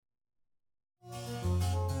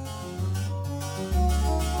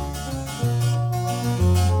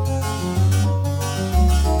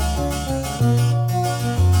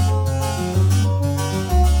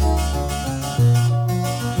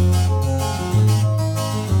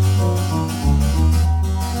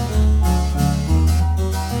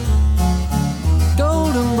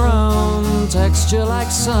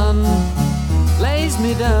like sun lays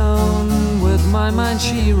me down. With my mind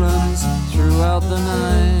she runs throughout the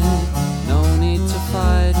night. No need to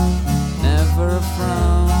fight, never a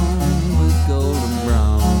frown, with golden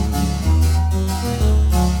brown.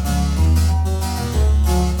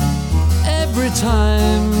 Every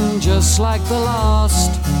time, just like the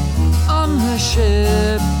last, on her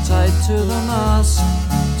ship, tied to the mast,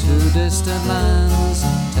 to distant lands,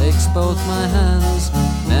 takes both my hands,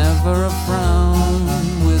 never a frown,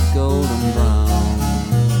 with golden brown.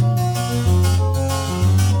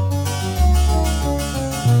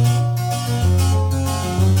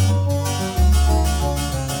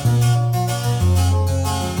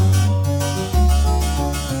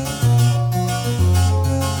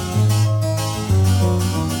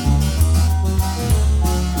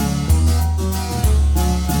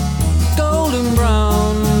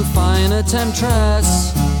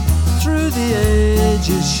 Temptress, through the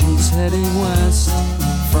ages she's heading west.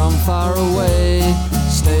 From far away,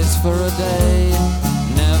 stays for a day,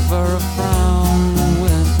 never a frown,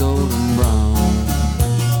 with golden brown.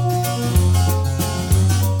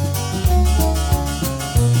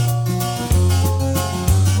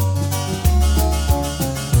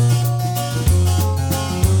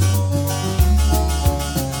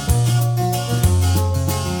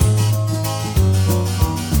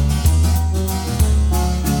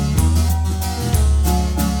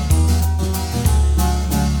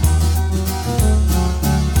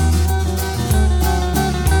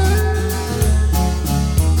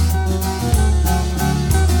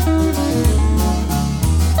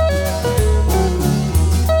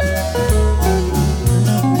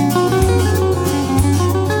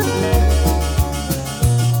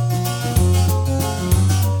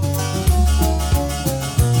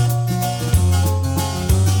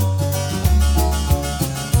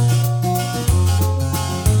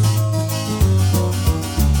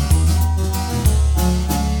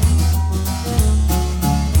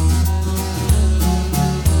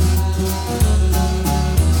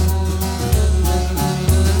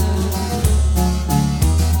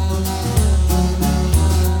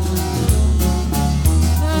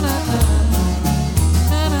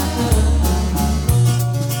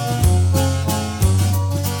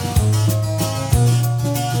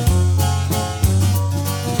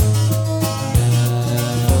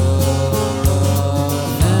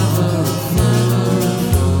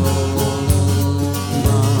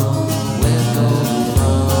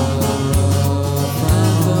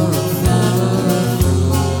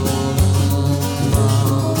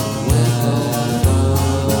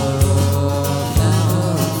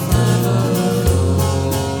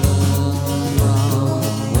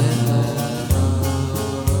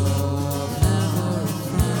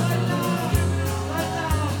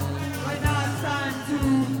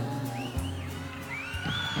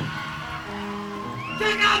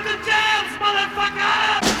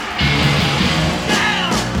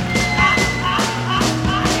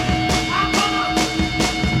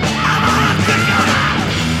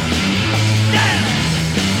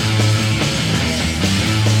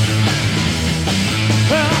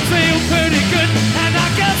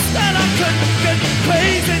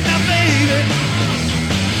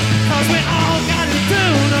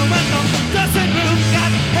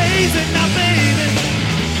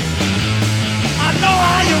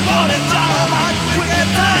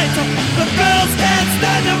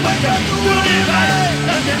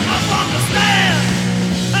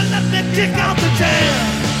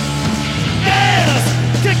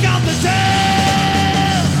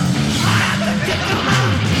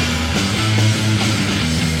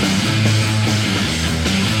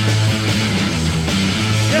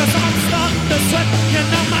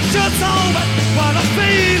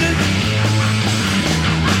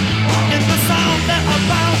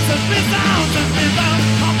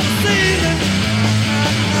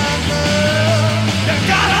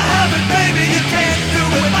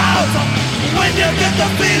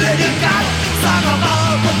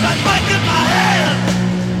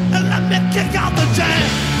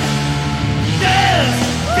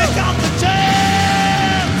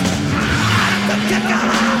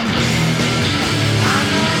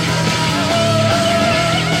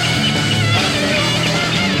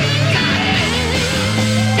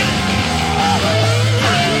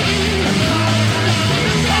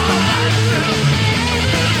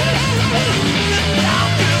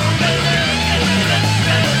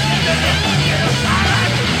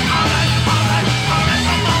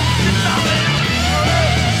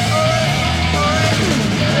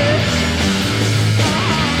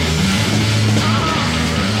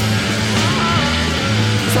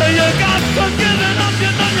 So you got to give it up,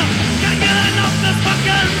 you know you can't get enough. darkness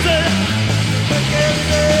Mackenzie.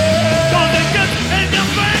 Cause it gets in your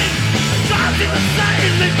brain, drives you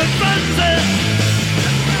insane, leaving frenzy.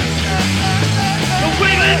 The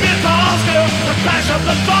wiggling guitars go, the crash of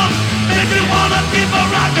the drums, make me wanna keep a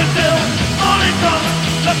rockin' till morning comes.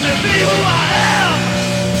 Let me be who I am,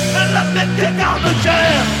 and let me kick out the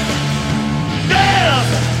jam. Yeah,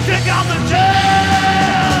 kick out the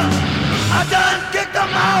jam. I done kicked them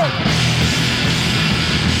out.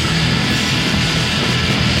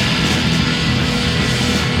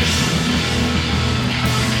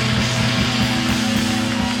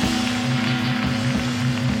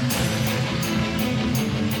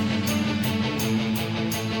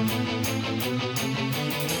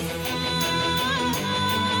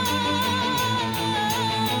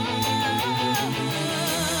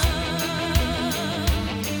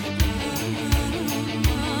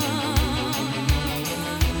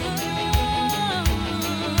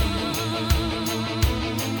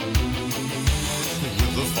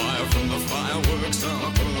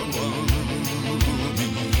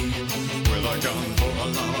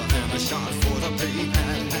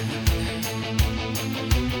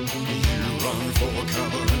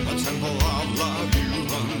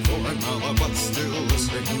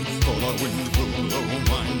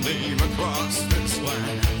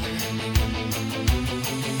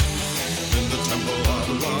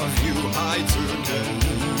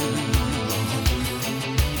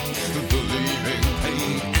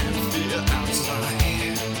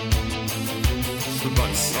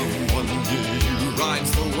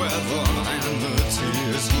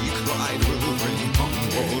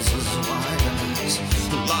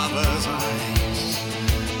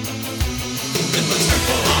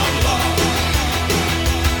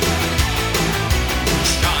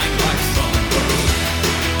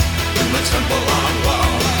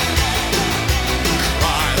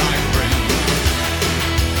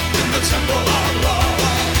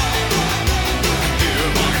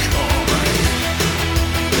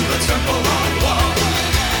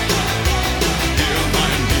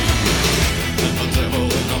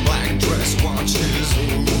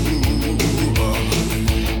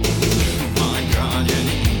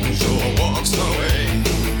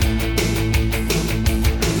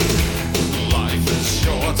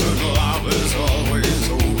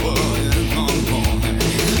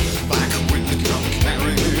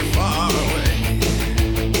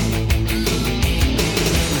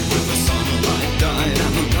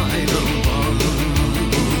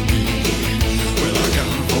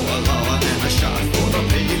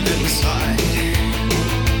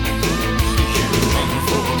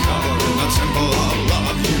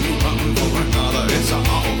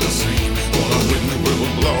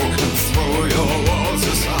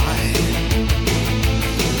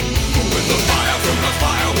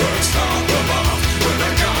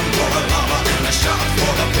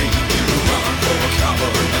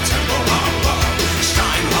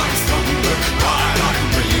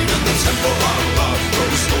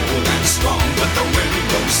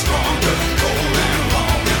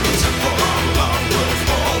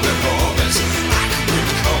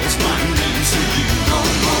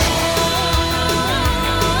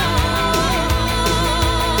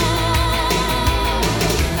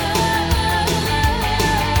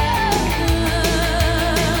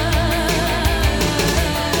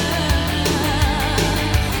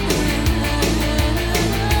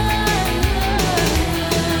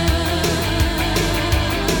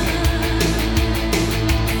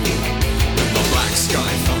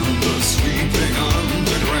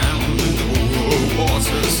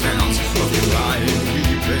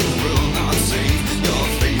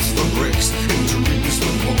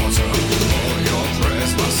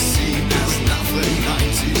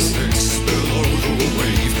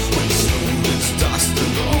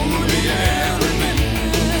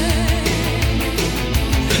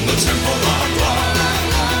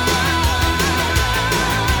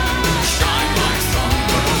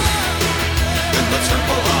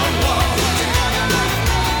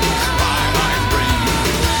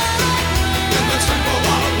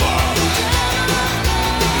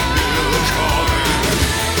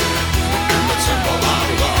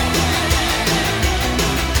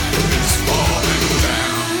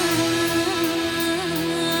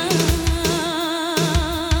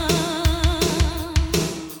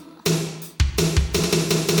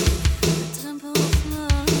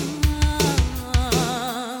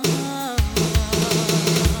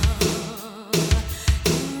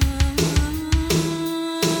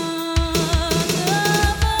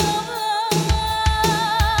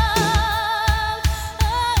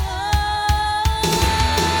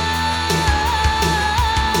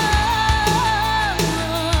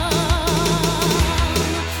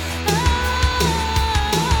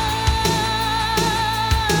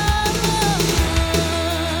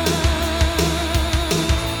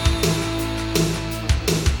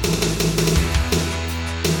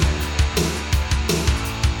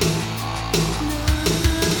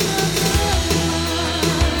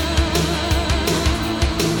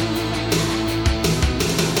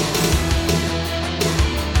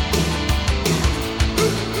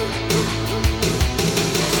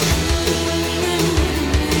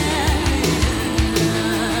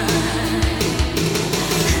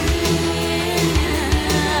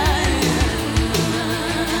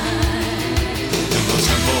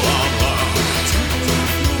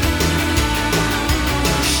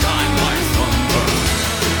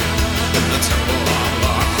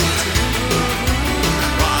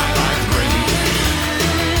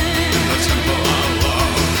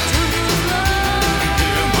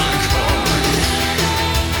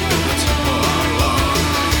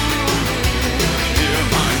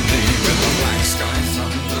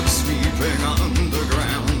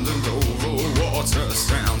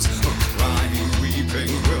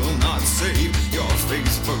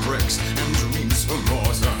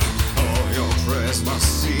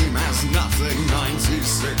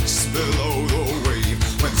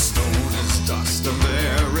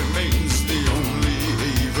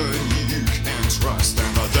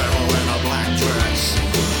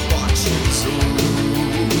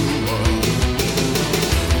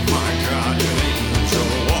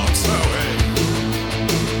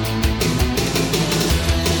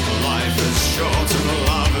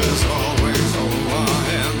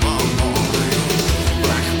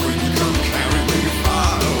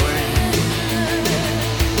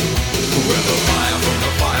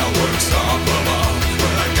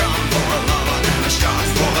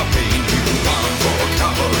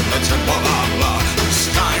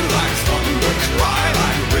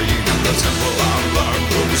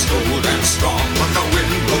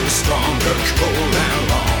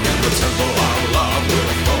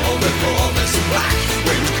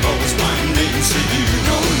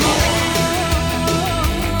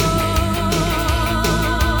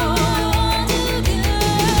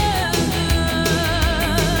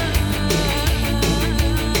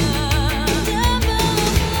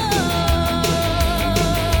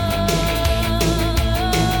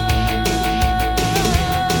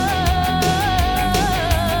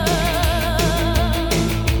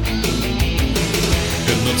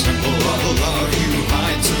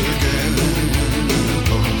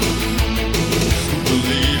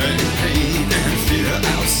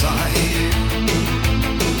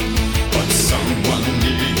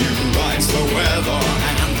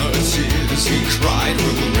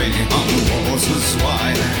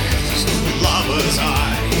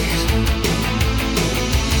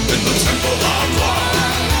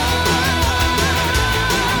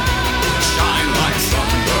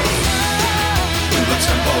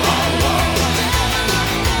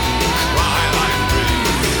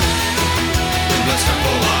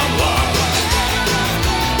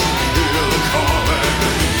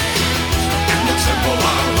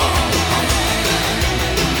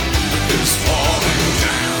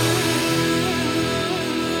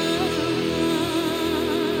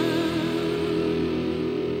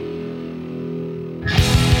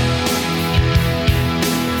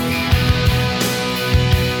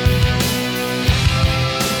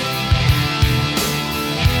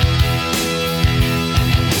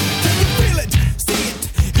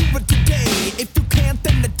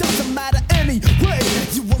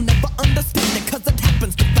 You will never understand it 'cause it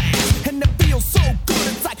happens too fast. And it feels so good,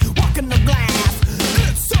 it's like walking on glass.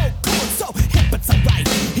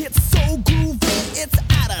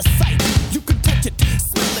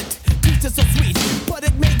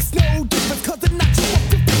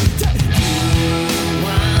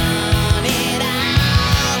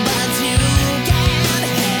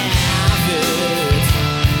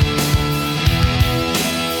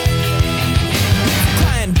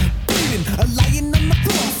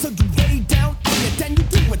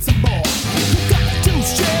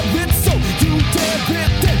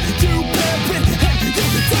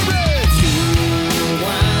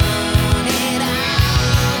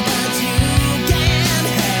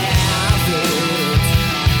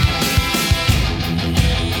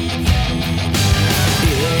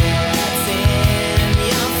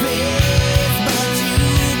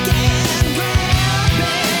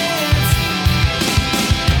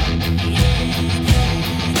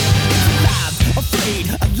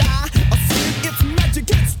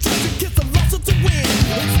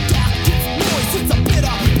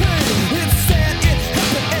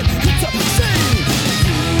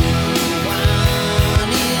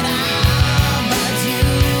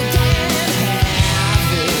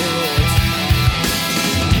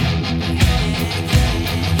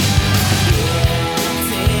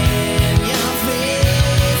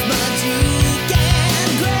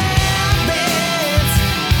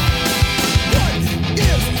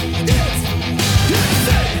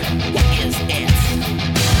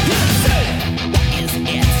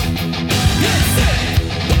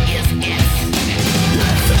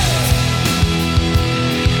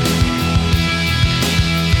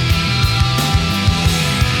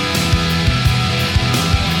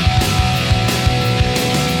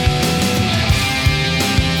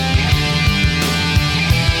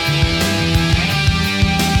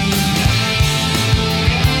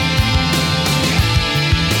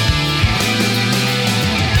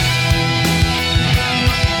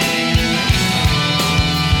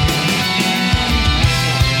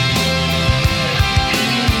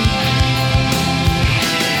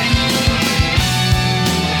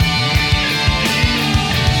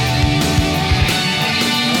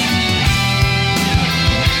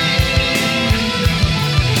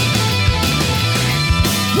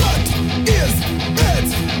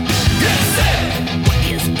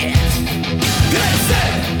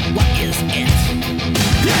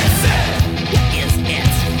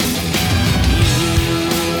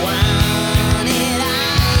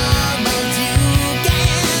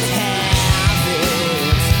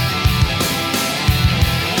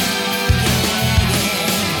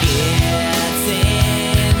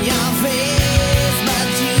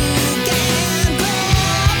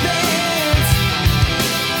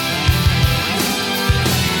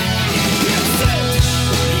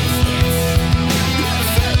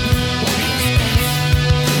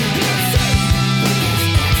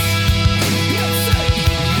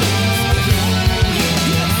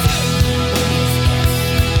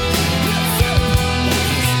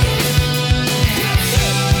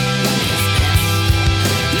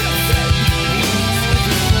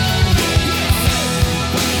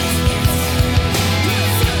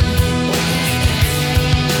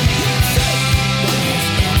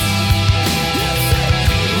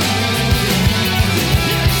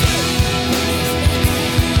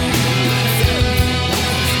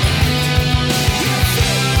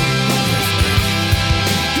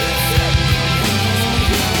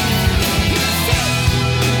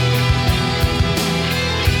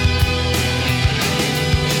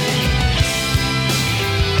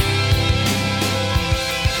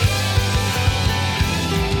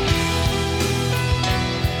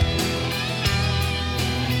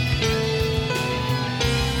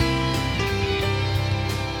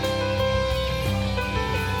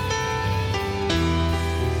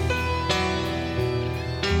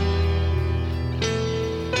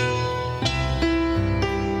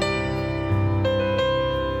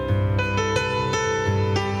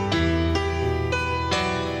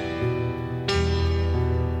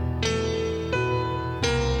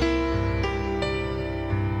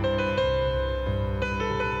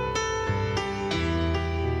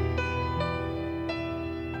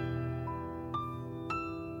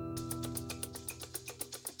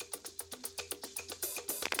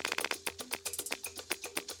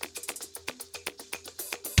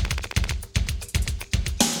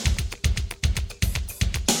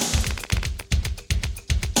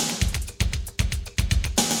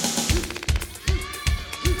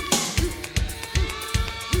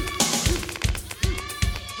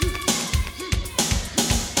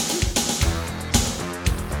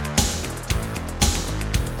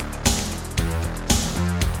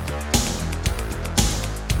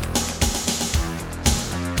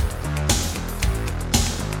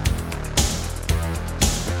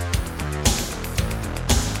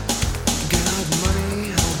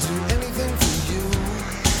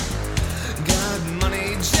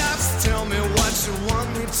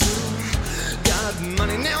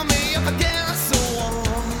 money, nail me up against the wall.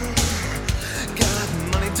 Got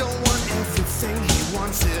money, don't want everything, he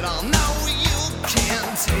wants it all. No, you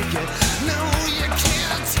can't take it. No, you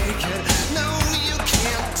can't take it. No, you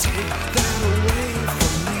can't take that away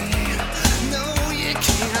from me. No, you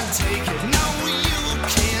can't take it. No, you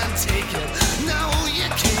can't take it. No, you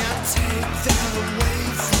can't take that away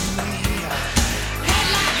from me. Head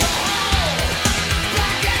like a hole,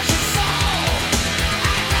 black as your soul.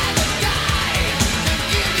 I'd rather die than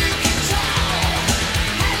give you control.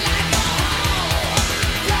 Head like a hole,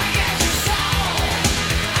 black as your soul.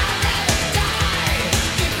 I'd rather die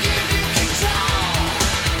than give you control.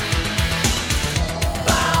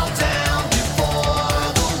 Bow down before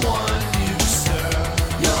the one you serve.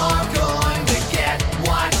 You're going to get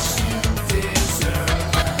what you deserve.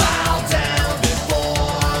 Bow down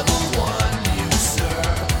before the one you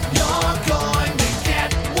serve. You're going to get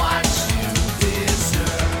what you deserve.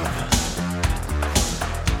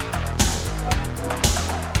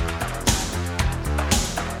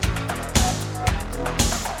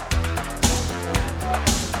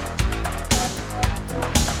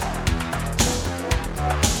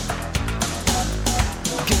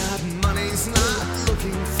 God, money's not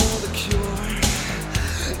looking for the cure.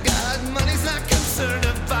 God, money's not concerned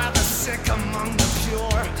about the sick among the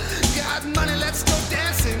pure. God, money, let's go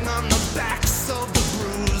dancing on the backs of the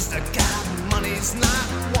bruised. God, money's not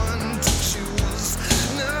one to choose.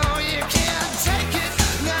 No, you can't take it.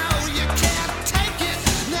 No, you can't take it.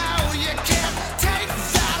 No, you can't take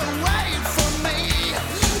that away from me.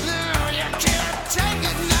 No, you can't take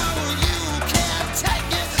it. No, you can't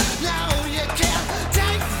take it. No, you can't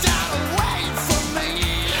take that away from me.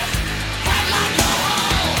 Head like a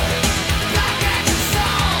hole, black as your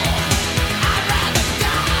soul. I'd rather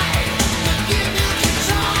die than give you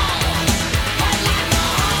control. Head like a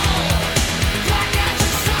hole, black as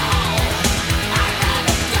your soul. I'd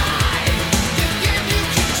rather die than give you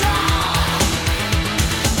control.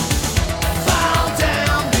 Bow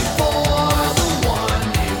down before the one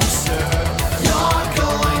you serve. You're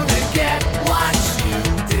going to get what you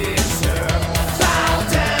deserve. Bow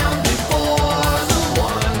down before the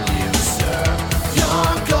one you serve.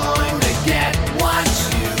 You're going to get what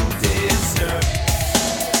you deserve.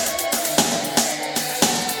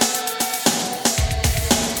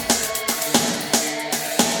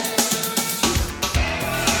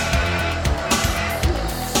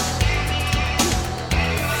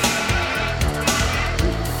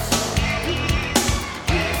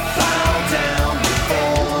 Bow down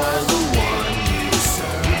before the one you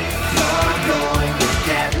serve. You're going to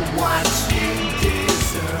get what you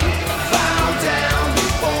deserve. Bow down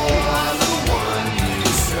before the one you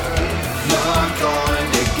serve. You're going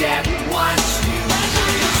to get what you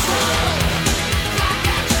deserve. Black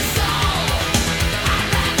as your soul. I'd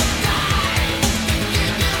rather die than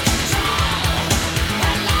give you control.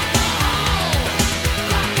 Head like a hole.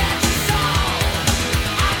 Black as your soul.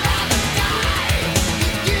 I'd rather die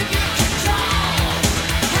than give you control.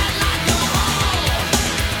 Head like a hole.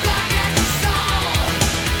 Black as your soul.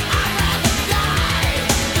 I'd rather die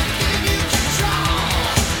than give you control.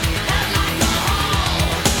 Head like a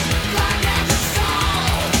hole. Black as your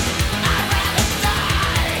soul. I'd rather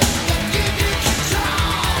die than give you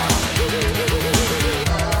control.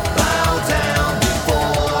 Bow down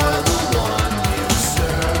before the one you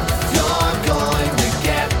serve. You're going to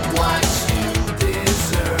get what you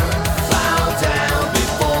deserve. Bow down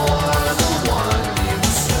before the one you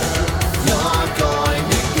serve. You're going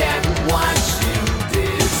to get what you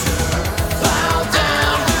deserve. Bow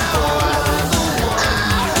down before the one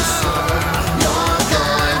you serve. You're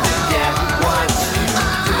going to get what you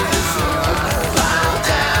deserve. Bow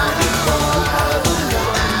down before the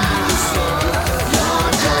one you serve.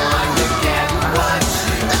 You're going to get what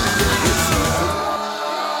you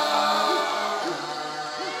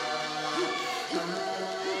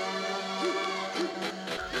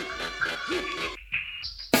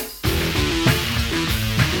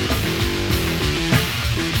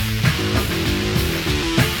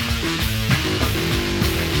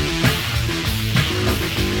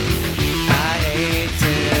I hate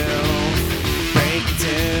to break it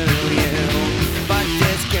to you, but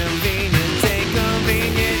this convenience ain't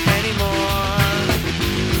convenient anymore.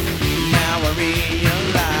 Now I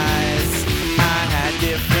realize I had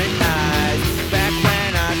different eyes back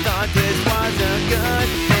when I thought this was a good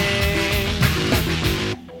thing.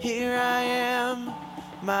 Here I am,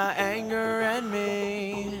 my anger and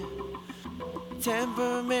me.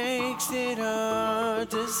 Temper makes it hard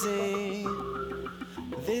to see.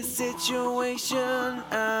 This situation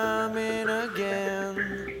I'm in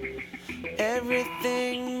again.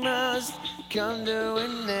 everything must come to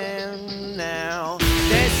an end now.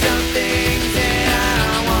 There's some things that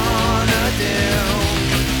I wanna do,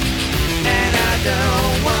 and I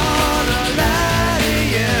don't wanna lie to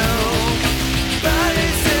you, but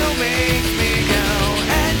it still makes me go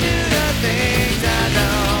and do the things I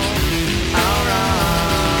know are wrong.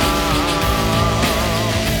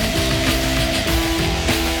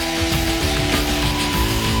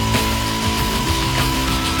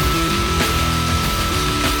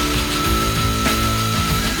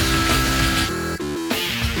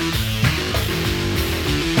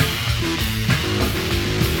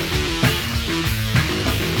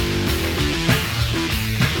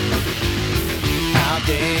 I'll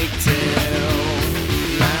dig to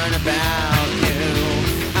learn about you.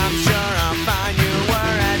 I'm sure I'll find you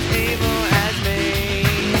were as evil as me.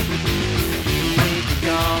 We can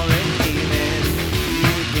call it even.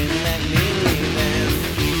 You can let me leave him.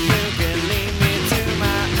 You can leave me to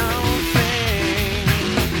my own thing.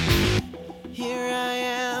 Here I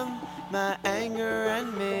am, my anger and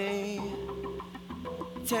me.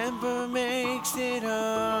 Temper makes it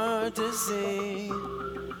hard to see.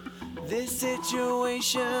 This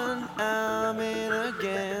situation I'm in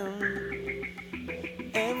again.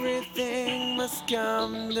 Everything must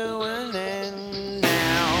come to an end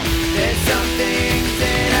now. There's some things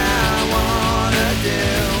that I wanna do,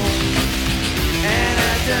 and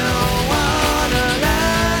I don't wanna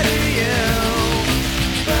lie to you,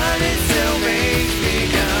 but it still makes me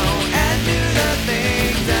go and do the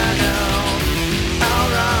things I know are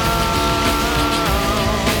wrong.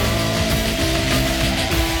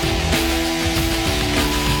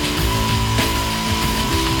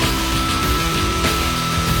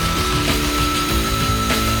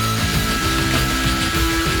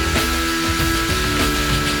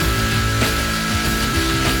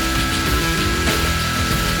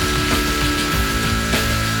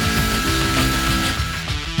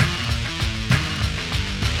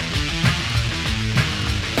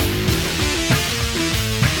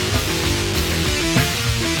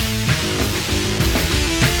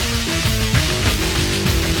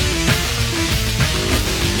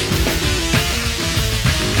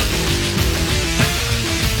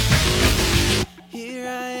 Here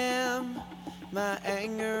I am, my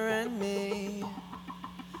anger and me.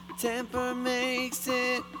 Temper makes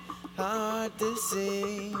it hard to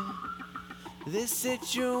see. This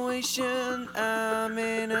situation I'm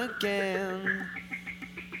in again.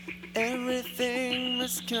 Everything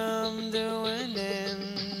must come to an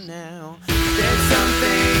end now. There's some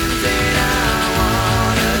things that I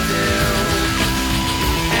wanna do,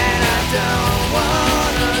 and I don't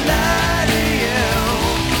wanna lie to you,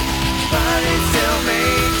 but it still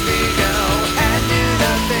makes me go and do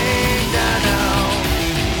the things I know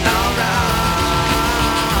are wrong.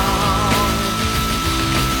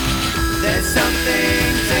 There's some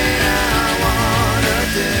things that I wanna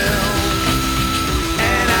do,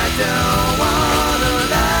 and I don't wanna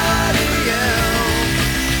lie to you,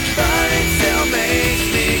 but it still makes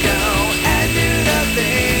me go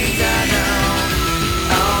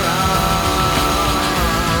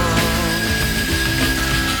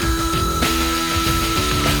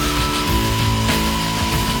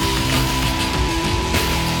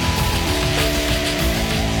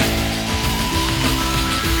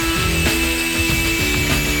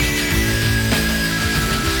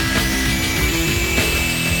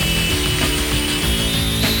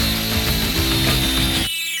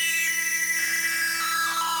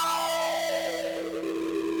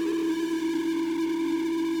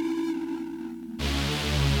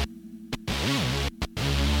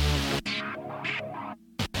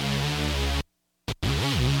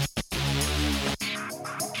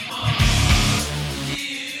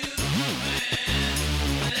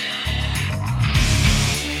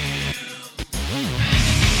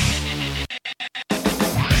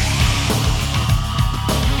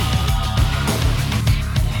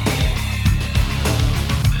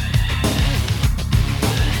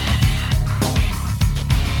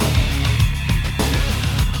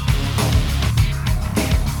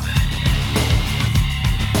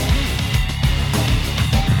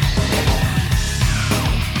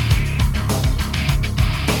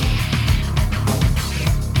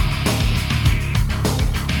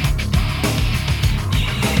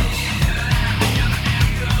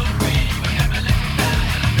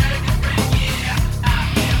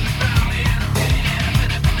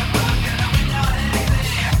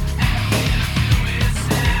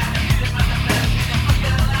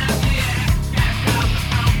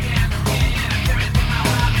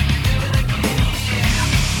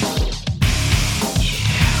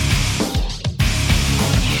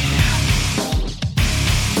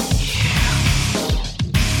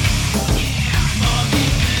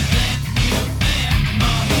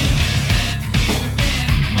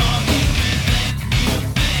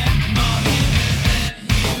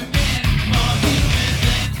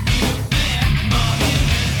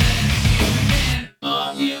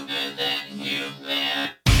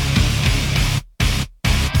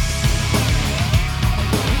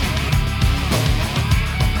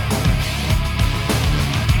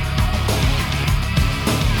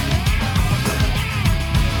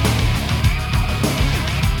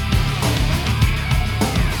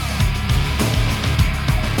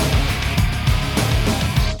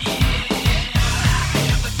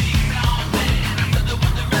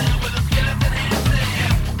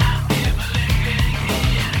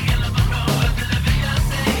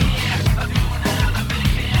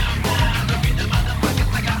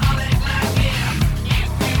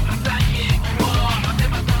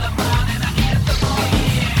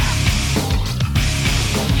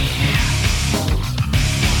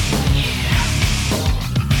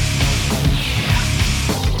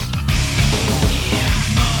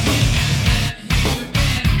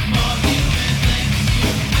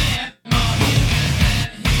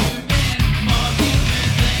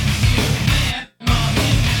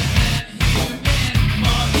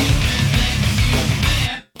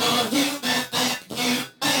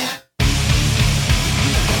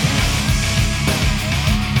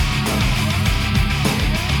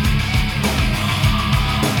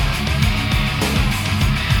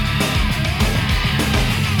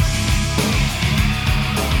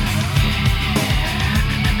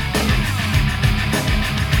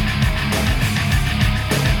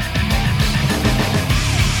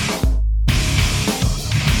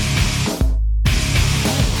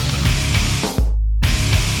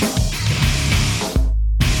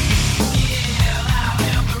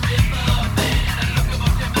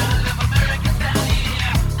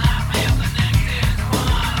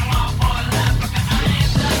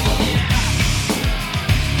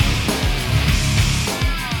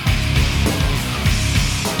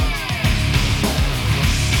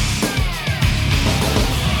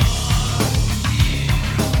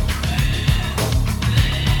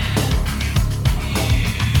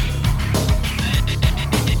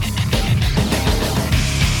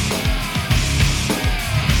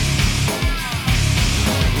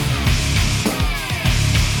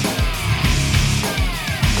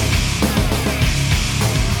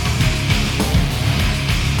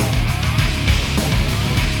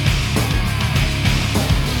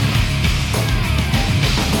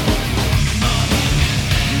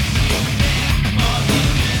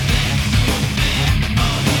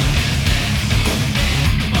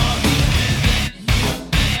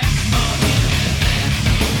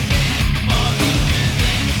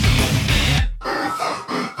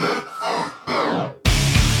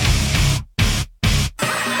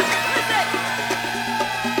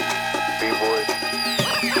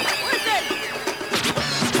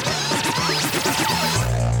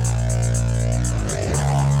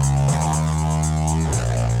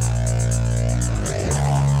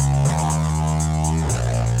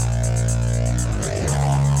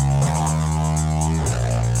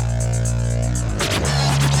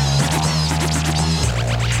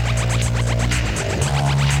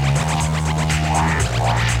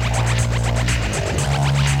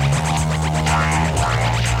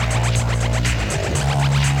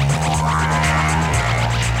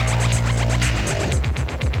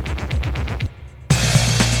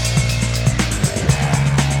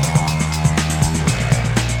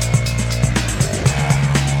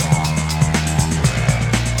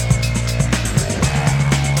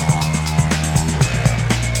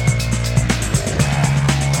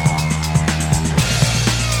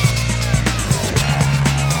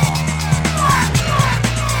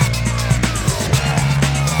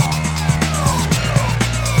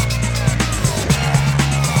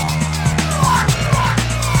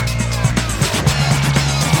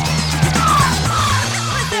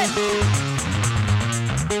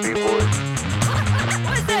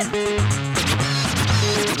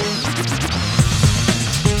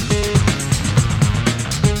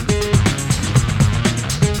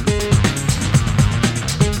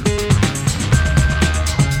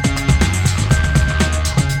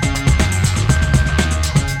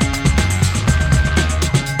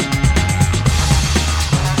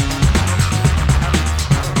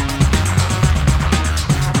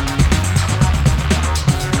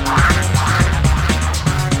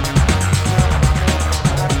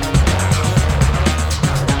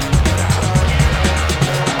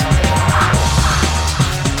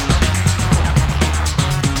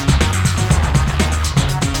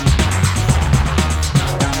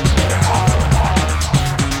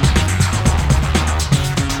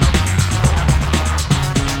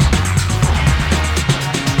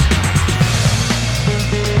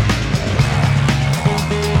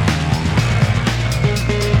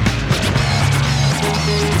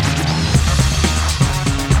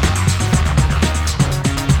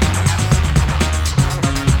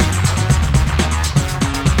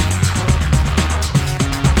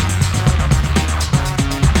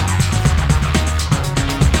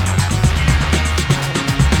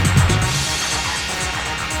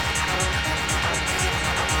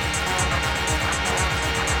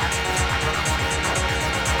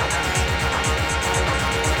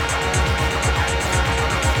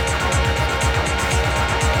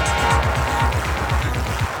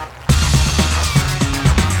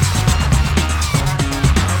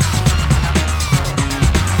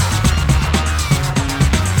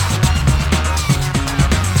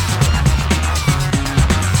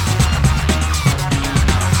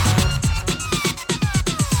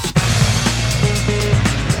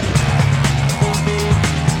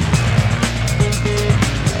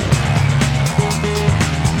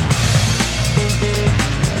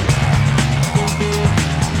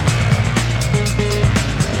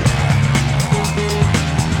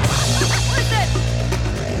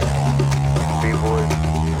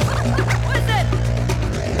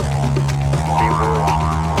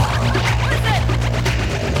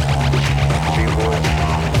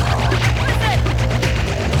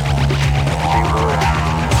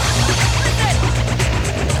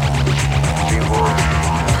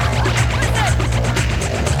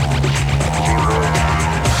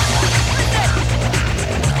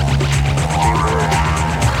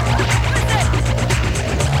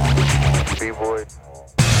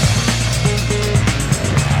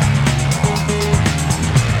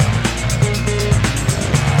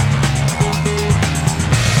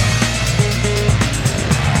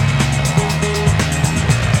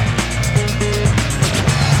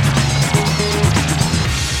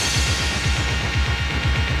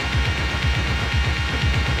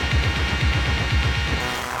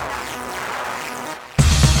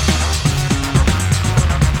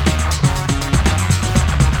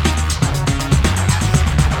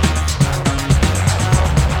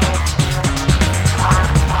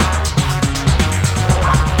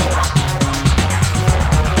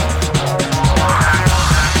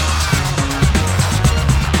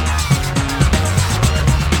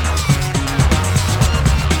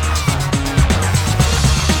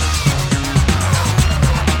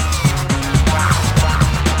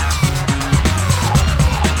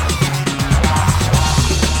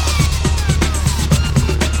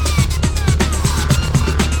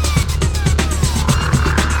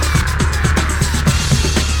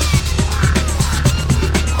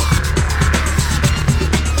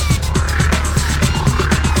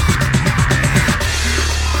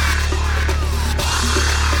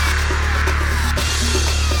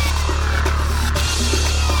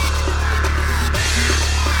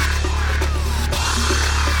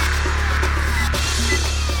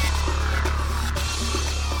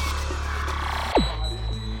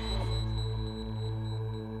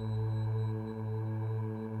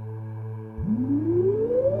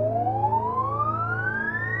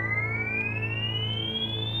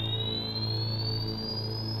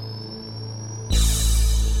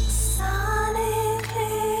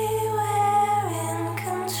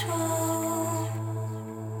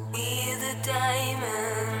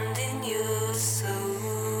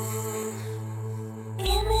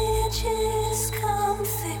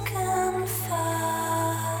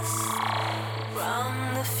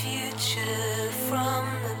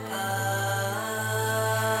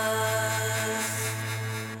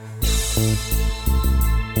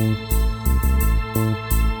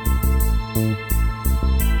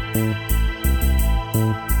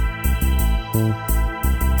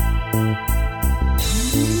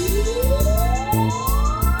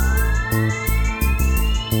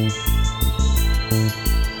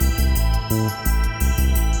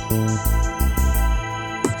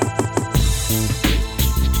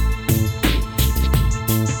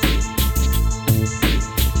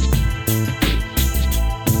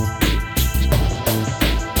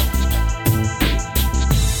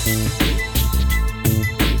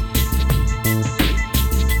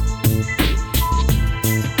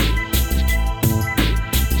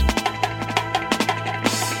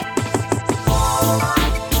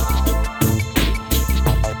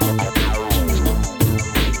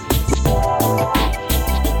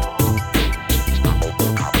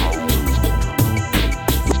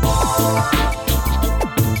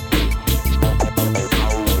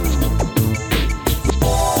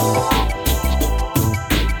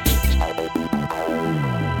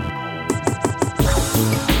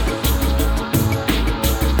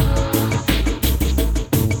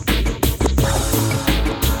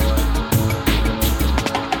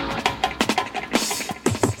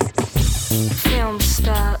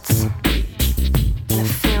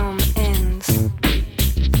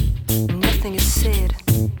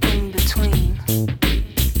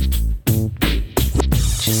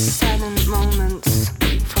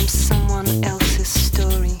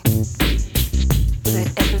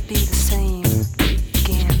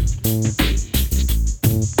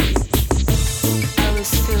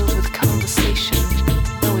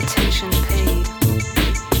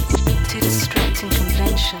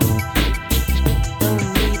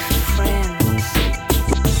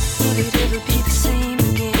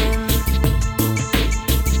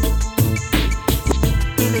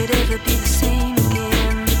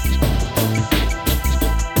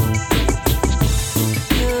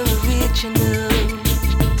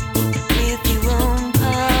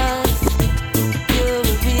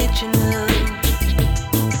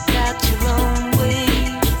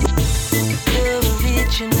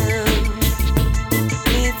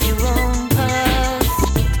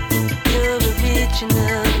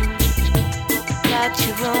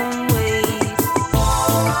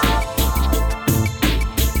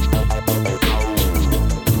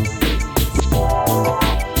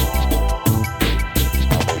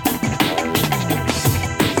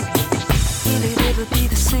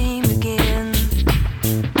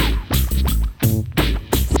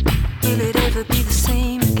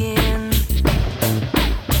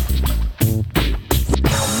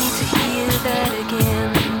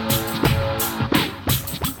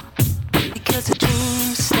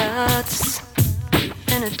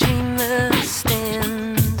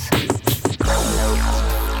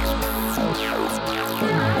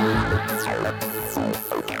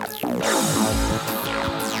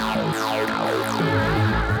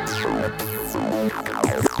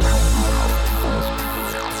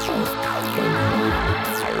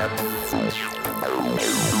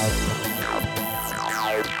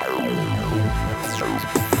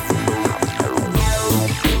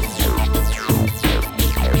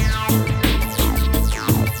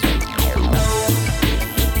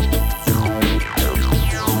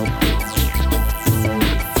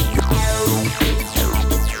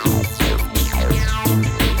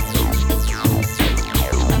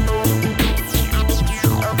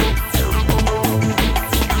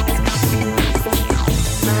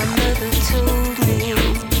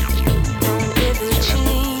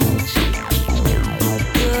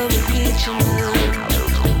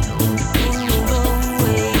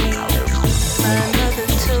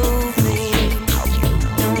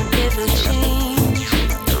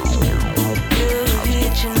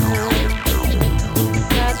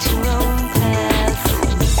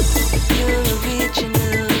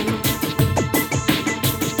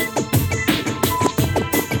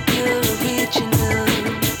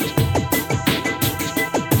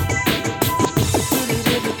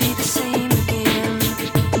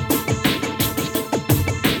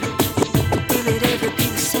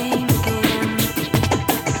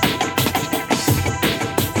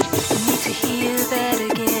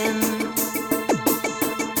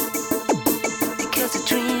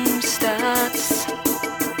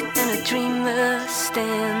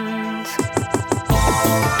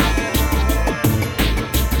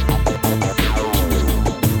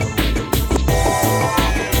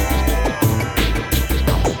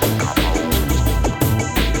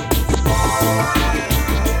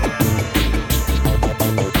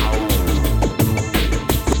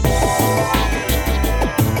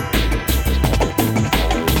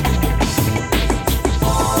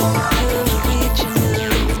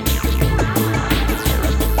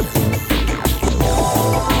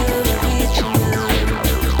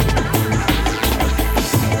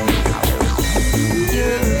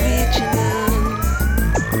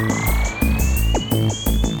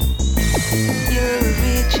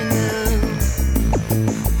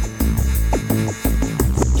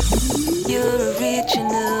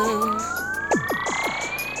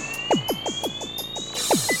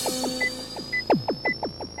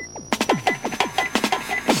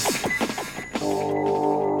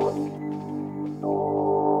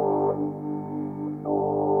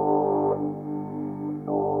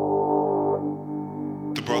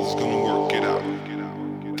gonna work it out.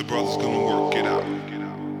 The brother's gonna work it out.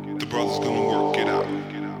 The brother's gonna work it out.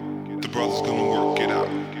 The brother's gonna work it out.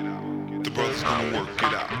 The brother's gonna work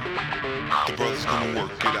it out. The brother's gonna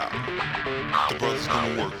work it out. The brother's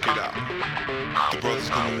gonna work it out. The brother's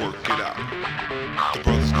gonna work it out. The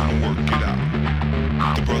brother's gonna work it out.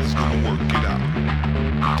 The brother's gonna work it out. The brother's gonna work it out.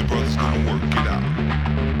 The brother's gonna work it out.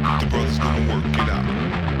 The brother's gonna work it out. The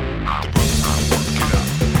brother's gonna work it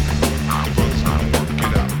out. The brother's gonna work it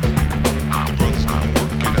out. The brother's gonna work it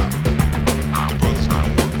out. The brother's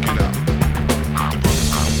gonna work it out.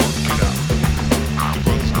 The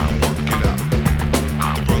brother's gonna work it out.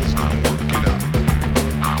 The brother's gonna work it out.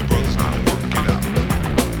 The brother's gonna work it out.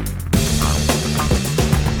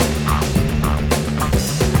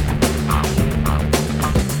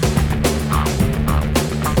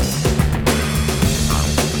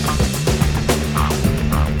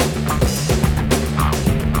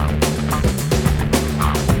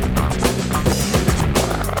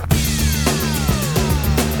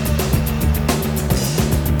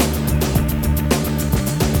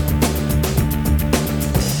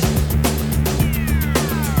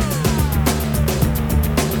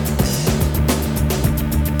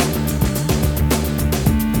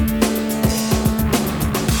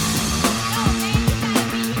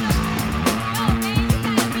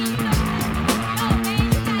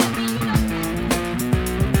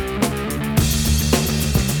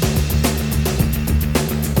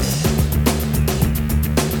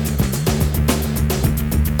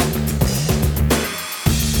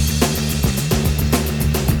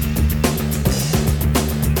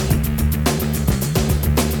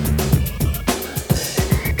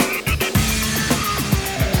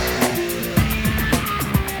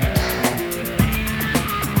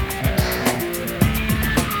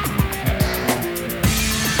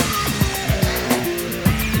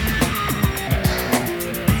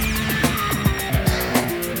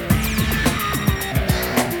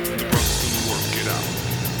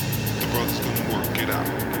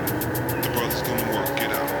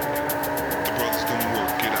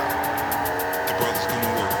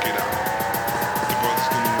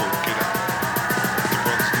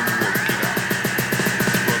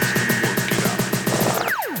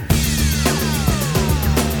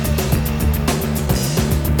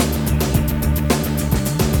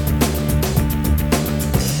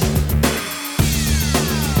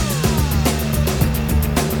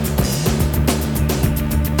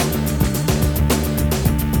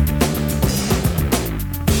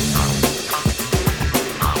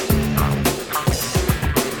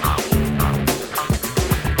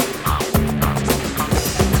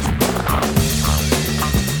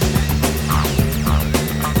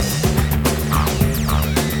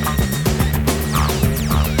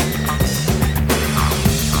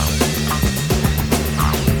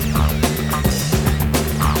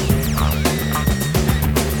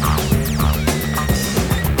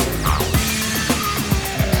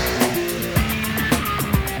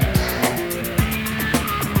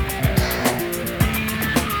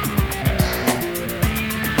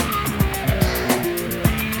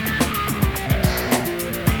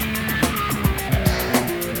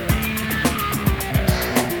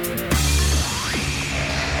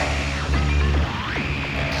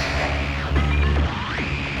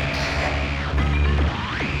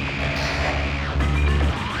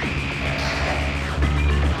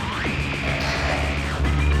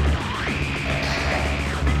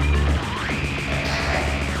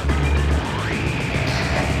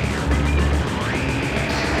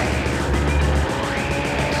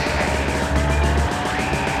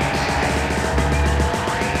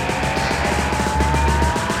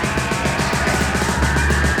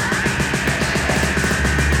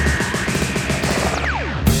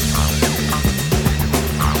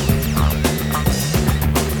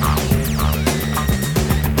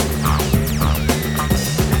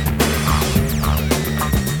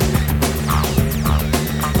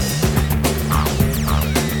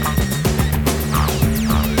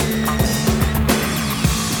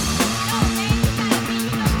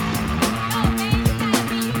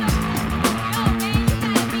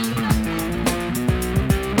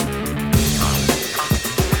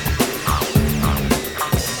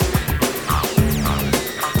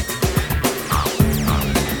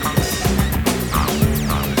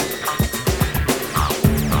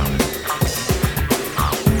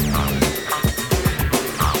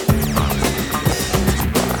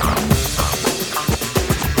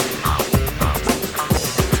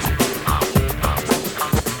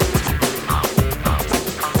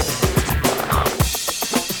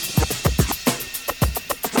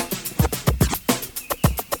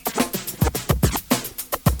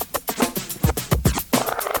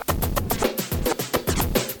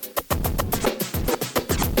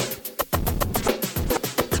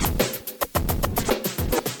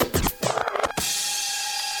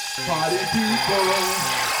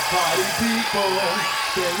 Party people,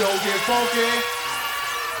 can yo get funky?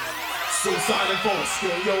 Suicide and force,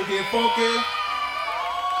 can yo get funky?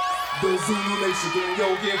 The Zulu Nation, can yo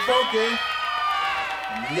get funky?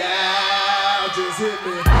 Yeah, just hit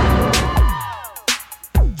me.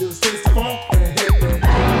 Just taste the funk and hit me.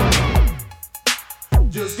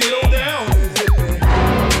 Just get on down and hit me.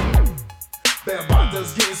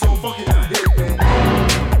 Bambanda's getting so funky now, hit me.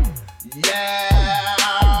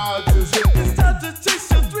 Yeah, just hit me. It's time to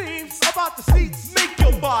chase your dreams about the seats. Make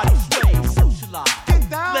your body sway, socialize. Get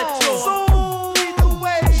down. Let your soul lead the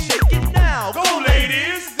way. Shake it now. Go,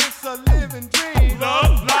 ladies. It's a living dream.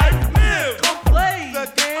 Love, life, live. Come play the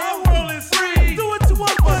game. Our world is free. Do what you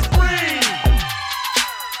want, but free.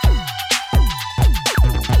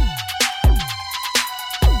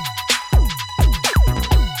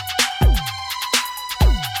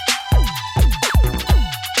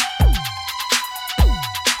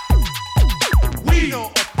 We know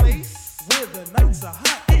a place where the nights are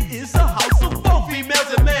hot. It is a house of both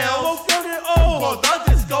females and males. Both young and old. For the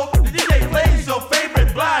disco, the DJ plays your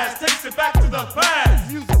favorite blast. Takes it back to the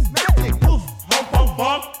past. Music's magic. Poof, hump, hump,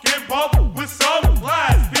 bump, get bumped with some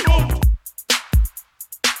class. People.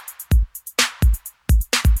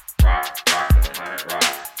 Rock to the planet rock.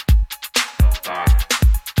 Don't stop.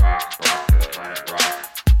 Rock to the planet rock.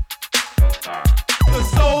 Don't stop. The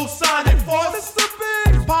soul sonic force. Mr.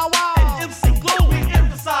 Big Power. And MC Glow, we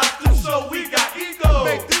emphasize to show we got ego.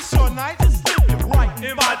 Make this your night, just live it right.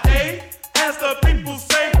 In my day, as the people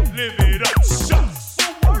say, live it up. Shucks. So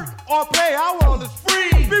work or play, our world is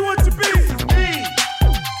free. Be what you be. This is me.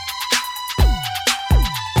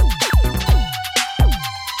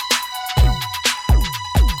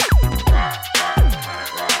 Rock to the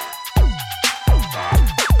planet rock. Don't stop.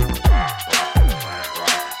 Rock to the planet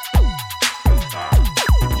rock. Don't stop.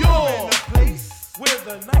 You're in a place where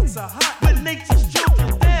the nights are hot, with nature's children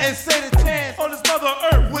dance and say the chance on this mother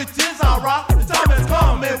earth, which is our rock. The time has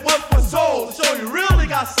come and what for soul to show you really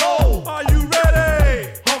got soul. Are you ready?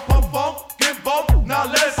 Hump, hump, hump, get bumped. Now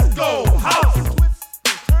let's go. House.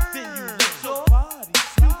 Then you let your body.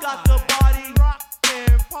 You got the body rock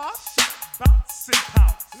and pop. Bounce and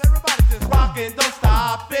pounce. Everybody just rockin', don't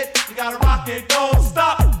stop it. You gotta rock it, don't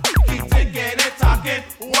stop. Keep ticking and talking,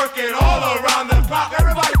 working all around the clock.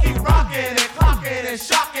 Everybody keep rocking and clocking and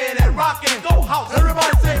shocking and rocking. Go house.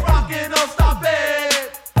 Everybody say rockin', don't stop it.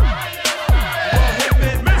 Hit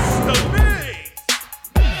me, Mr. Big.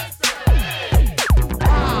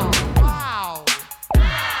 Wow.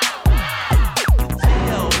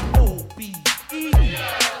 G-L-O-B-E.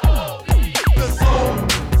 The Soul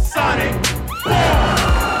Sonic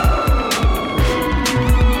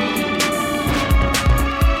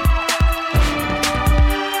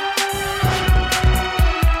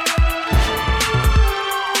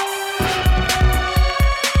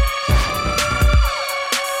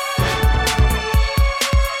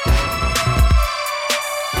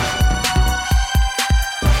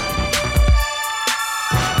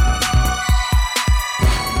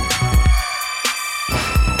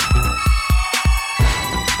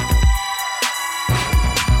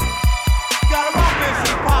Gotta rock and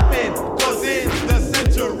keep poppin', 'cause in the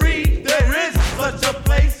century there is such a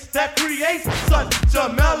place that creates such a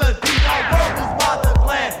melody. Our world was by the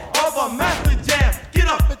plan of a master jam. Get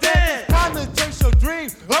up and dance, time to chase your dream.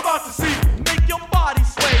 About to see, make your body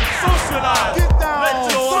sway, socialize. Get down,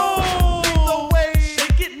 let your soul lead the way.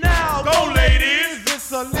 Shake it now, go ladies.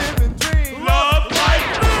 It's a living dream. Love, life,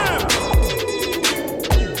 live.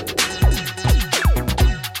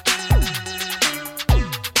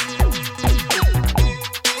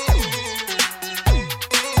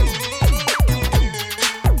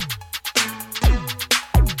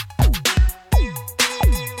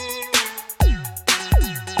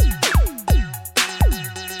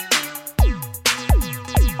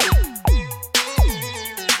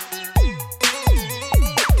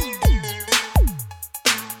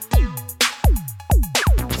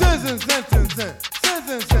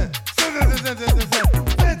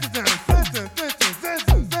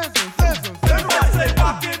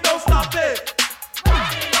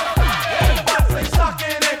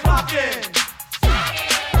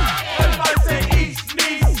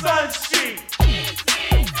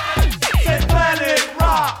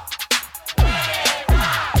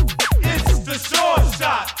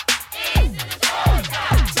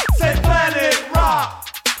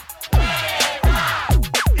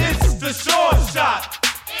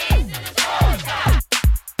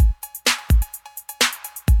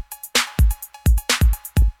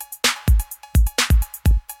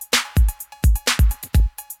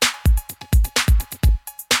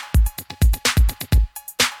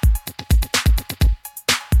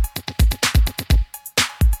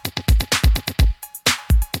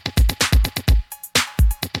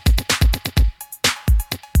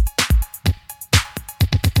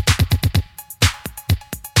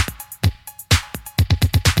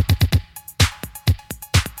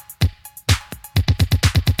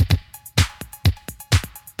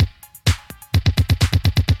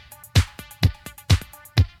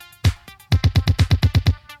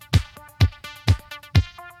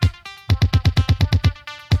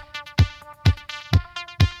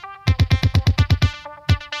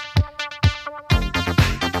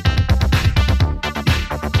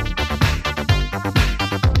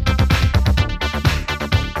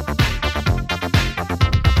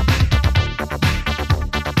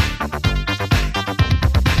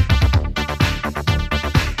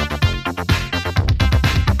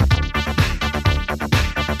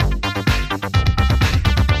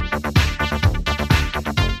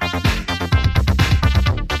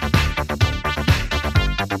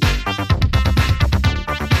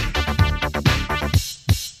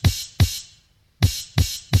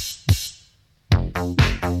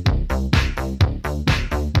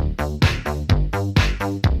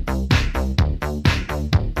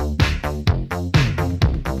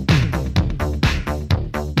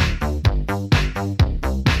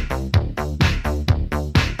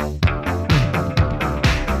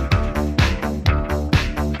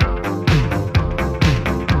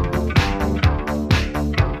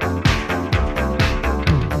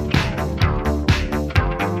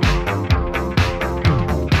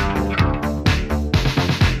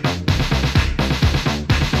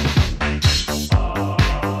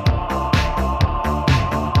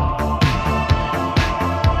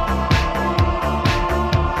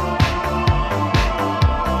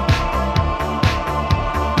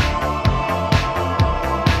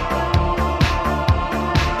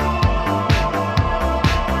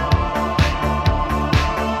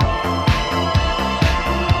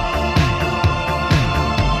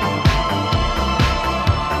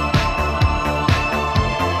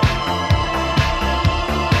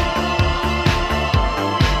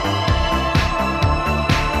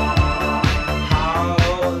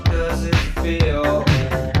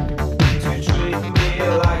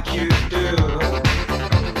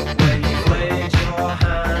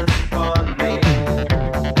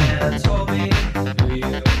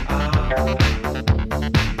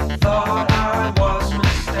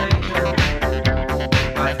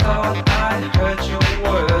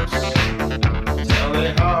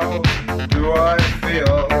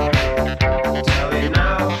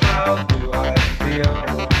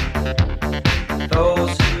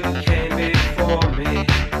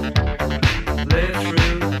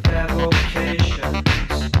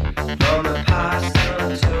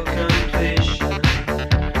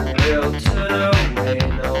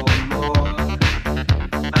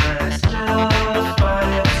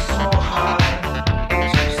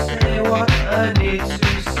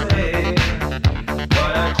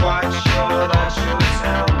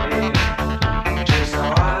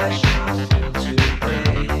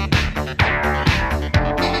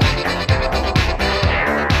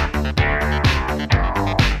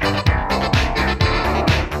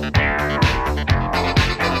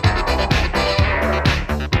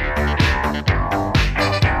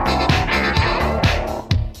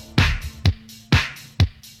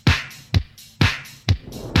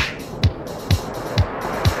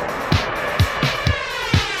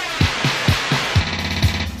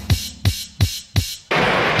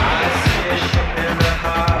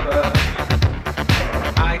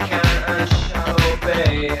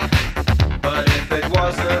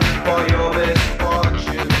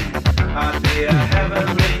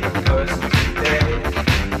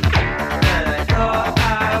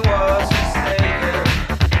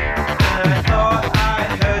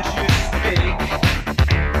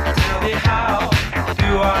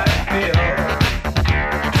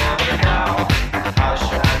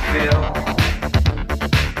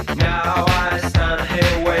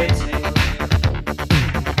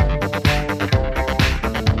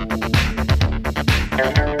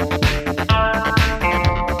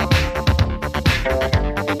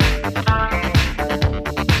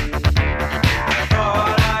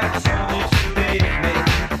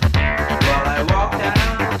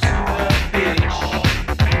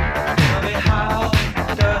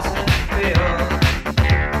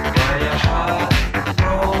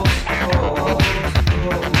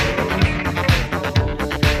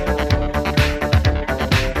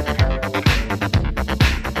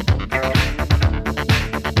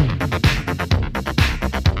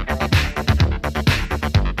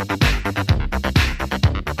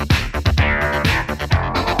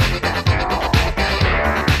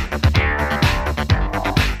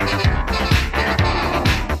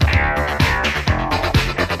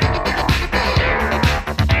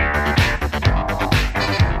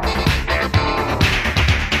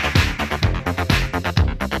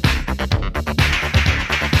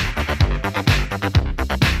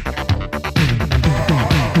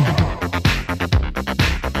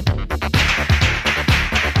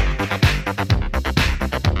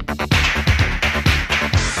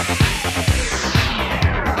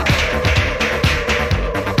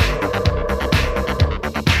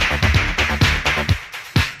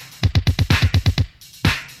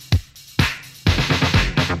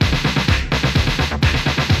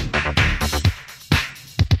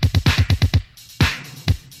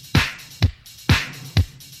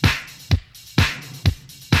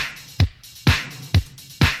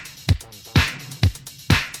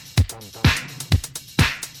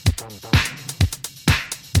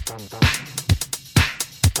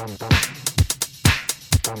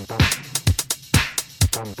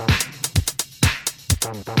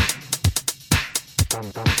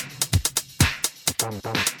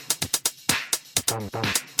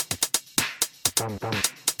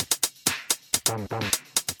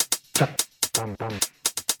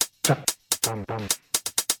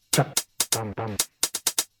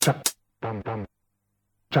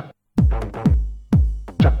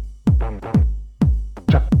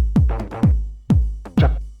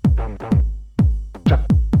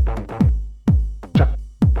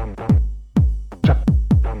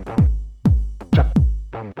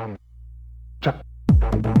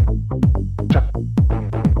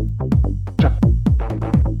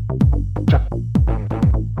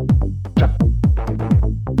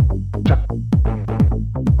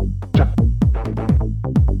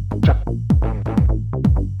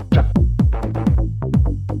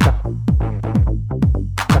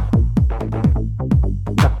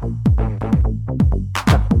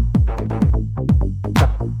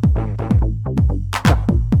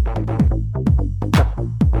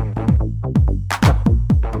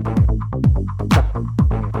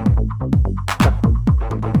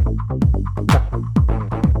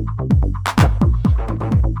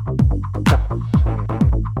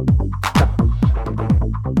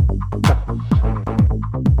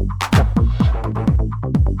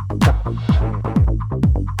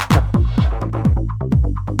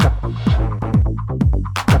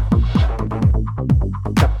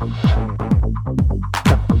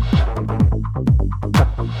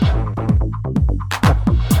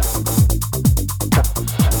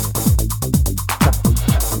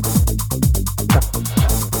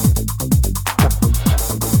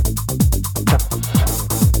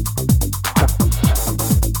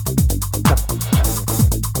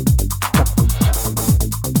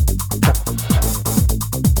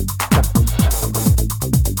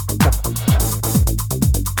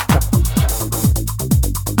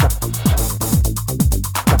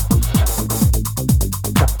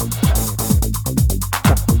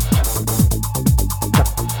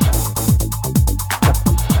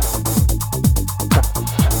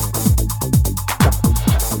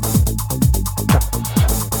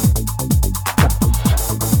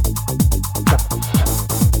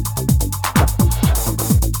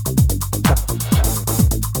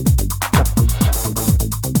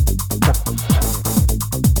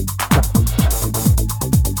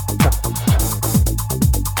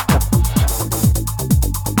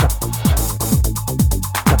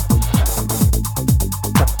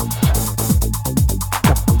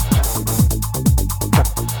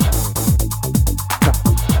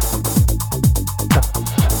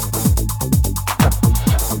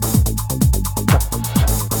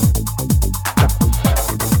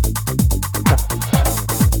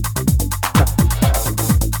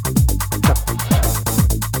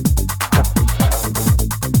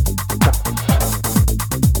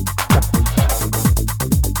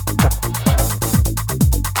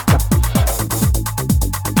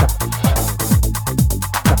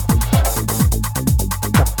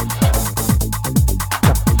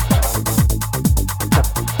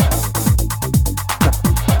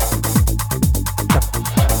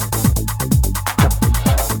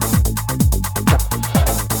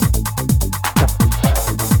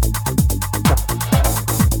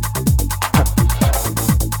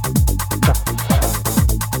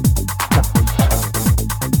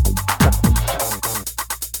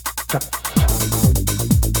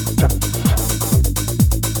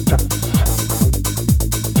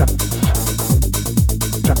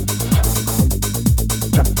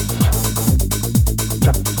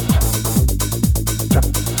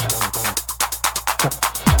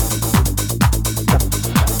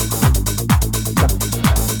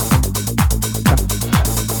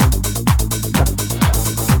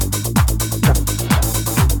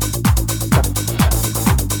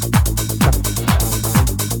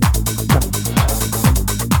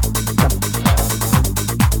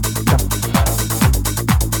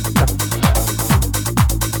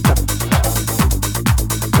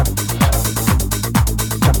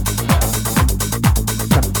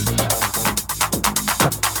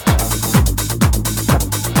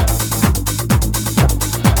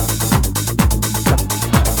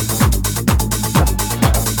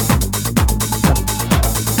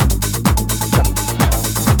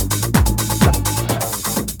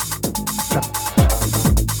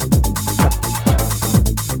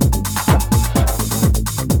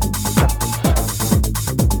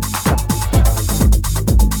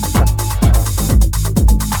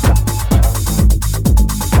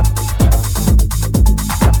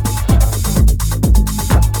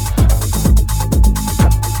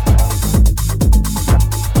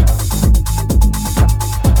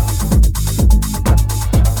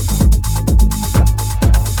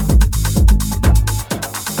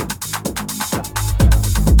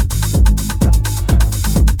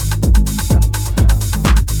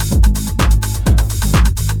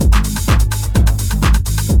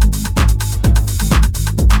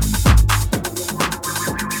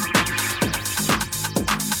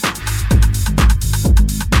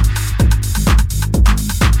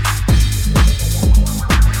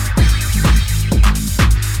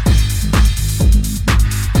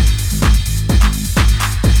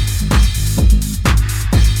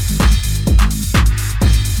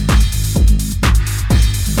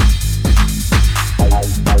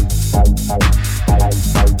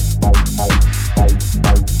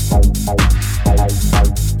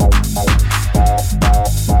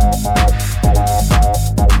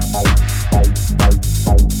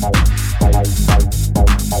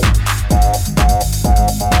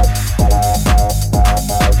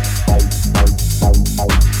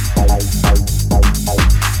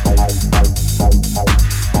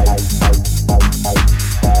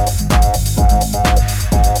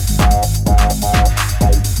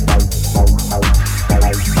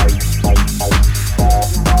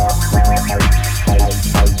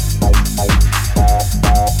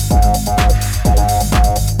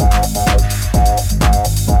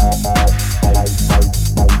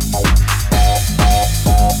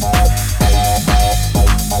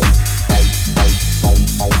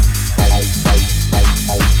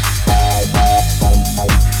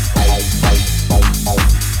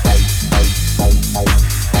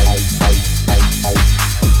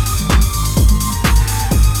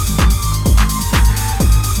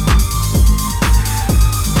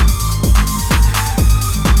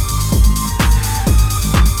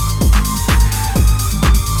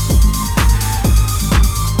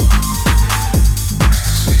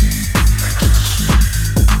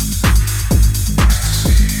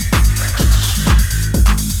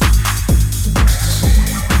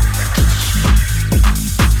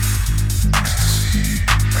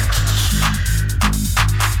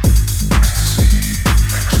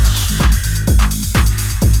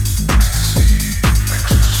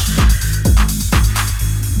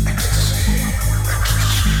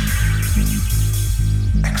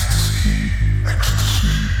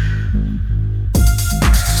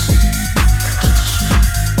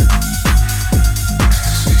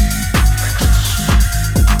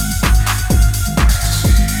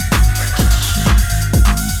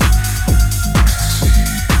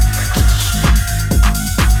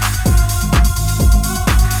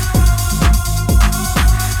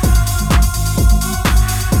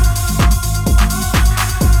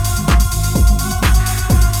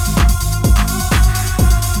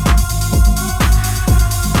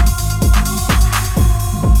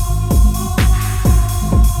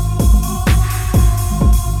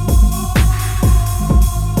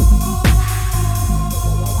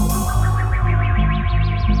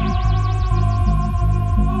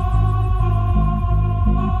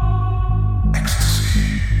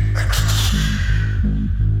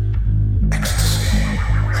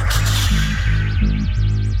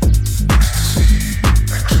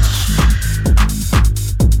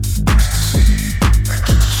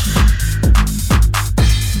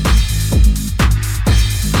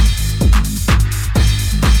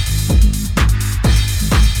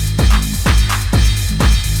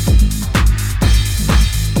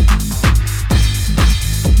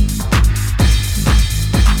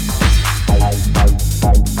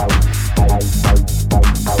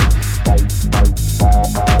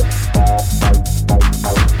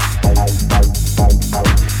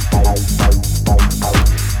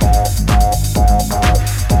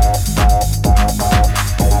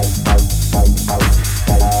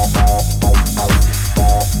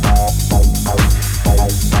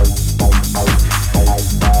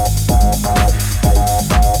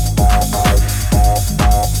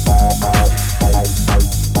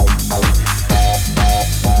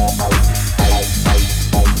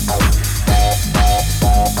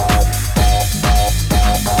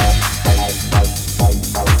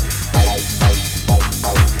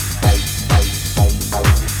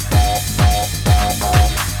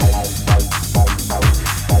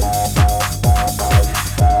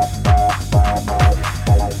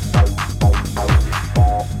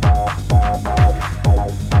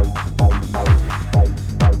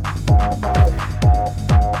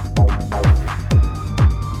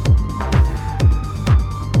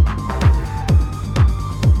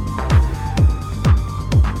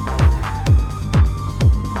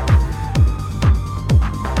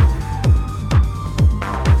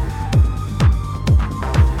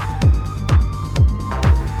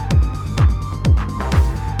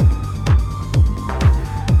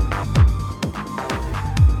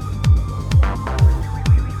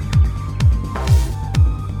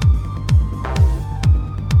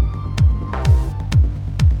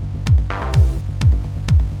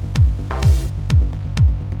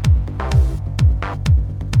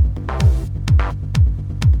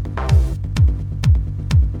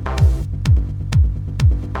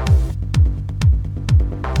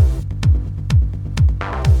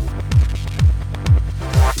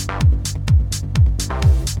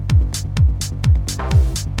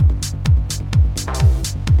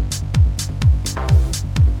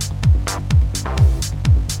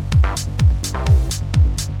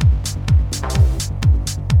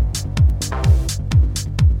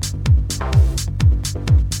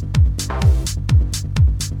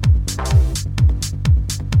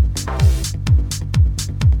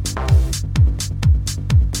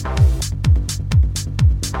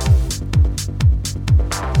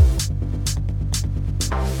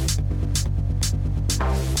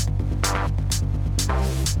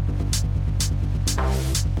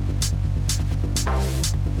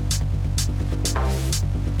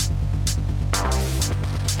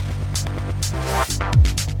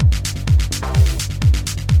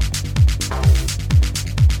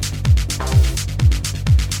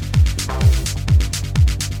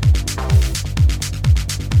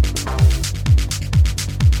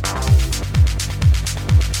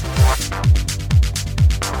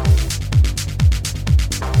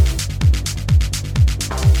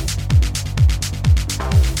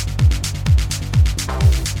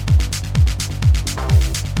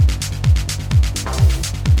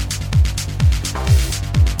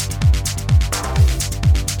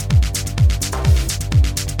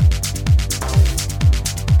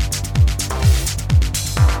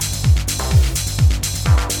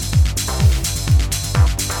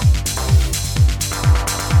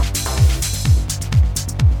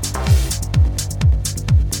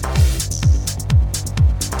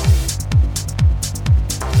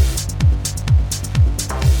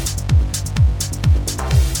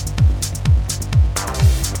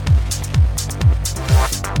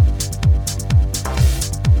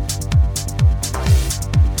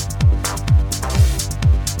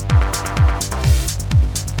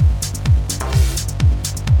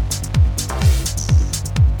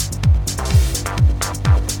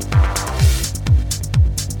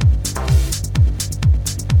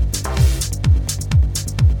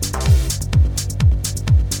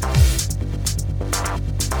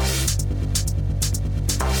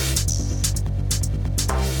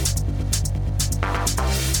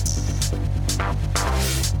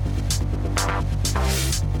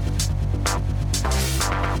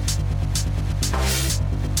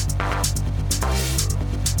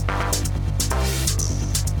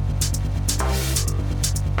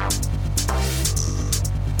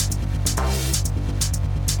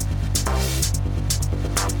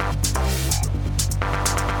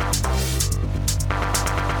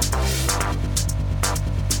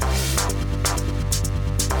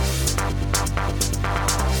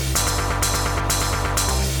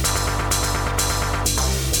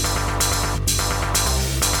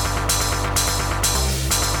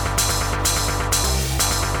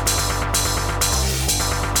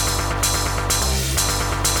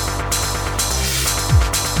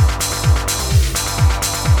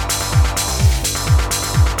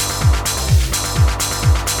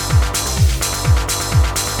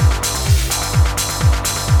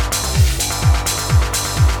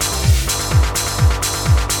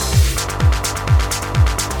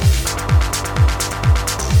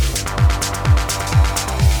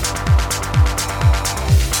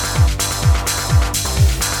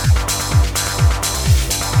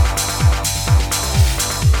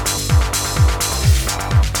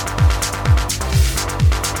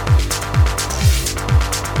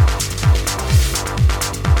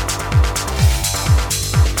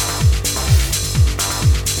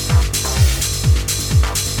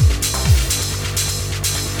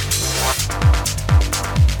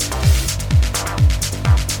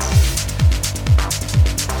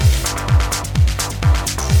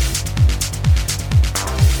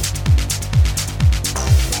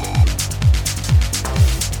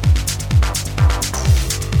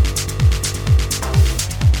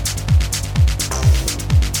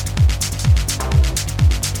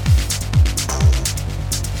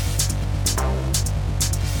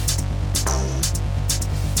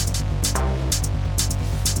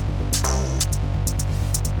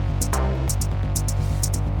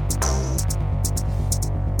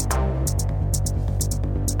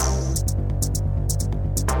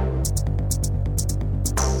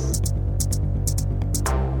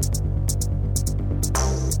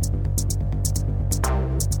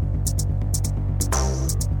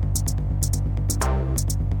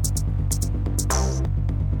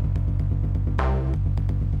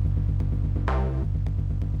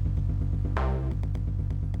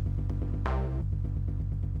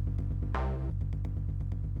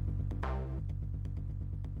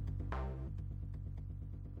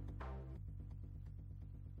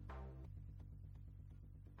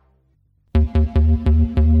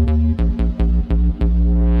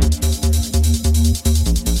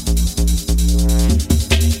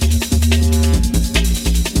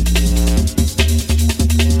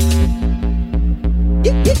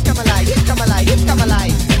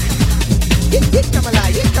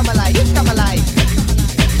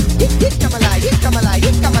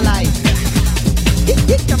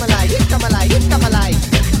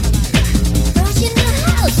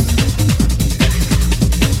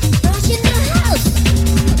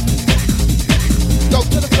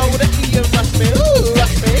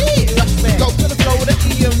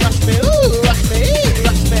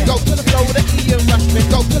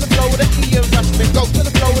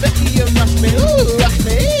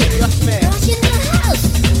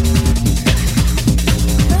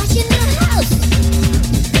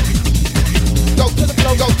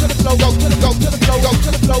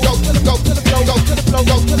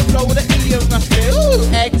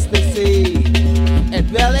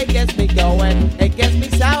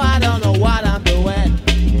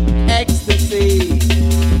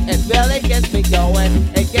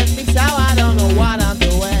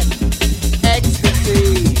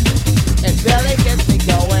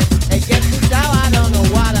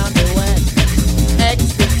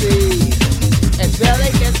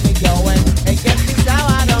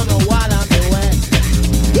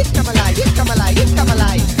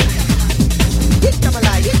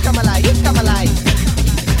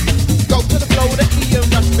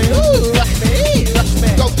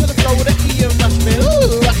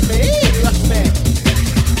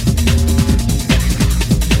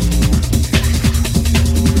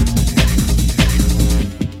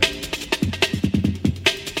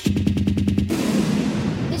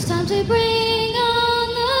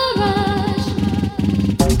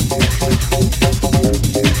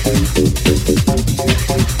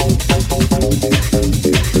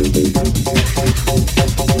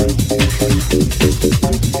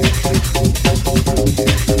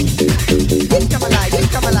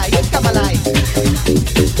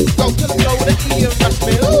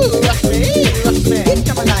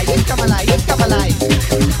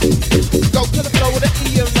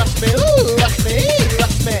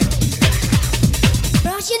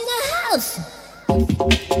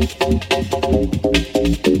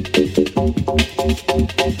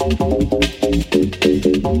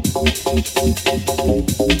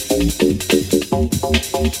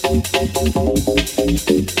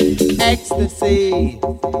 Ecstasy,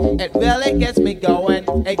 it really gets me going.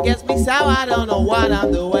 It gets me so I don't know what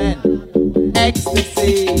I'm doing.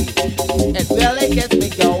 Ecstasy, it really gets me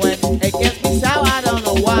going. It gets me so I don't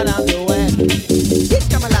know what I'm doing. Hit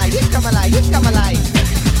come alive, hit come alive, hit come alive.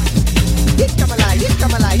 Hit come alive, hit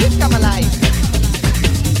come alive, hit come alive.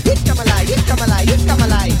 Hit come alive, hit come alive, hit come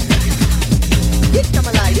alive. Hit come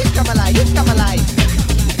alive, hit come alive, hit come alive.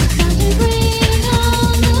 Something bring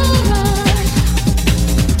on the rush.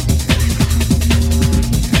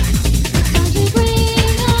 Something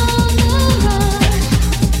bring on the rush.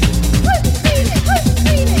 Who's the feeling? Who's the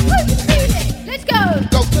feeling? Who's the feeling? Let's go.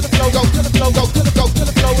 Go to the flow, go to the flow, go to the go to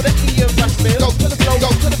the flow with the E and rush me. Go to the flow, go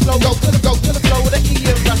to the flow, go to the go to the flow with the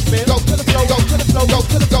E and rush me. Go to the flow, go to the flow, go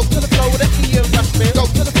to the go to the flow with the E and rush me. Go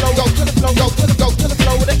to the flow, go to the flow, go to the go to the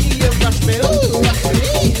flow with the E and rush me. Ooh, rush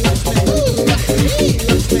me, rush me, ooh, rush me,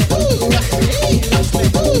 rush me, ooh, rush me, rush me,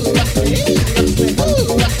 ooh, rush me, rush me,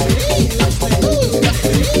 ooh, rush me, rush me, ooh, rush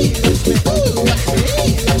me, rush me, ooh, rush me,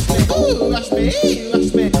 rush me, ooh, rush me.